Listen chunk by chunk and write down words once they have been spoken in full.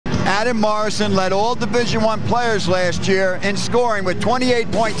Adam Morrison led all Division I players last year in scoring with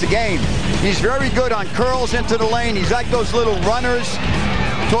 28 points a game. He's very good on curls into the lane. He's like those little runners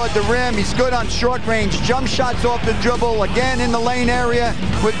toward the rim. He's good on short-range jump shots off the dribble, again in the lane area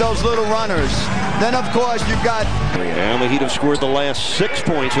with those little runners. Then, of course, you've got... And the Heat have scored the last 6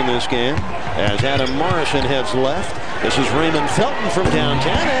 points in this game as Adam Morrison heads left. This is Raymond Felton from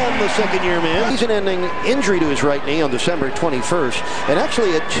downtown, and the second-year man. Season-ending injury to his right knee on December 21st, and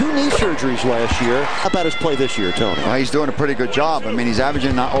actually had 2 knee surgeries last year. How about his play this year, Tony? Well, he's doing a pretty good job. I mean, he's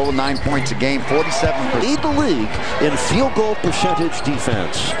averaging over 9 points a game, 47%. Lead the league in field goal percentage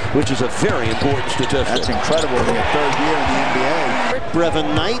defense, which is a very important statistic. That's incredible in the 3rd year in the NBA.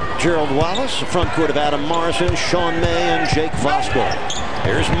 Brevin Knight, Gerald Wallace, front court of Adam Morrison, Sean May, and Jake Voskuhl.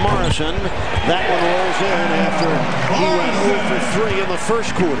 Here's Morrison. That one rolls in after he went 0 for 3 in the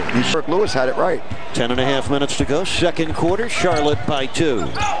first quarter. Kirk Lewis had it right. 10.5 minutes to go. Second quarter, Charlotte by 2.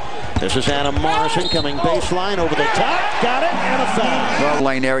 This is Adam Morrison coming baseline over the top. Got it, and a foul. Well,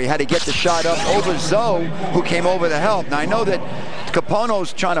 lane area had to get the shot up over Zoe, who came over to help. Now, I know that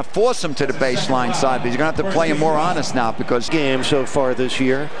Capone's trying to force him to the baseline side, but he's going to have to play him more honest now because... Game so far this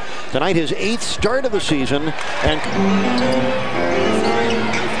year. Tonight, his 8th start of the season, and...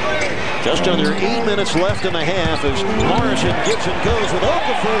 Just under 8 minutes left in the half as Morrison gets and goes with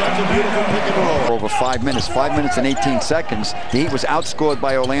Okafor. That's a beautiful pick and roll. Over 5 minutes, 5 minutes and 18 seconds. The Heat was outscored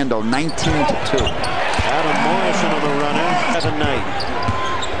by Orlando 19-2. Adam Morrison on the runner. Brevin Knight.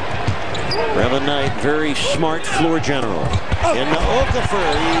 Brevin Knight, very smart floor general. In the Okafor,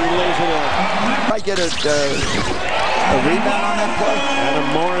 he lays it up. Might get a rebound on that play. Adam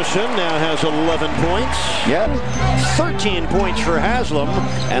Morrison now has 11 points. Yeah. 13 points for Haslam,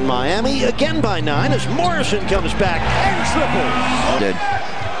 and Miami again by 9 as Morrison comes back and triples. Did.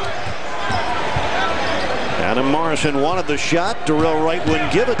 Adam Morrison wanted the shot. Darrell Wright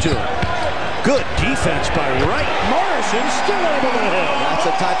wouldn't give it to him. Good defense by Wright. Morrison still able to hit. That's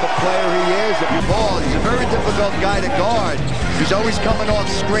the type of player he is. If you ball, he's a very difficult guy to guard. He's always coming off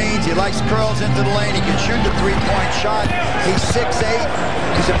screens. He likes curls into the lane. He can shoot the 3-point shot. He's 6'8".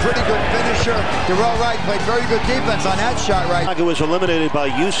 He's a pretty good finisher. Darrell Wright played very good defense on that shot right. Chicago was eliminated by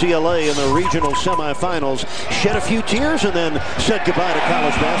UCLA in the regional semifinals. Shed a few tears and then said goodbye to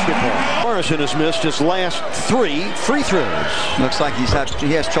college basketball. Morrison has missed his last 3 free throws. Looks like he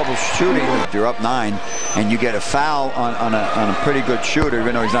has trouble shooting. If you're up 9 and you get a foul on a pretty good shooter,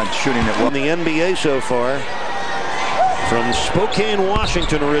 even though he's not shooting it well. In the NBA so far. From Spokane,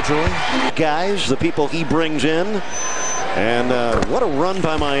 Washington originally. Guys, the people he brings in. And what a run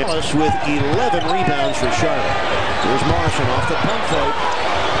by Miami with 11 rebounds for Charlotte. Here's Morrison off the pump fake.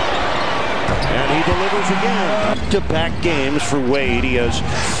 And he delivers again. Back-to-back games for Wade. He has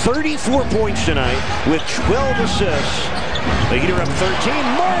 34 points tonight with 12 assists. The Heat are up 13.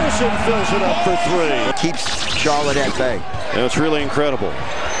 Morrison fills it up for 3. Keeps Charlotte at bay. That's really incredible.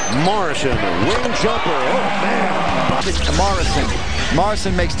 Morrison, wing jumper. Oh, man.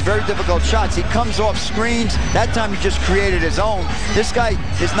 Morrison makes very difficult shots. He comes off screens. That time he just created his own. This guy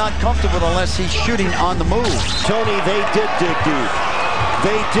is not comfortable unless he's shooting on the move. Tony, they did dig deep.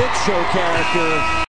 They did show character.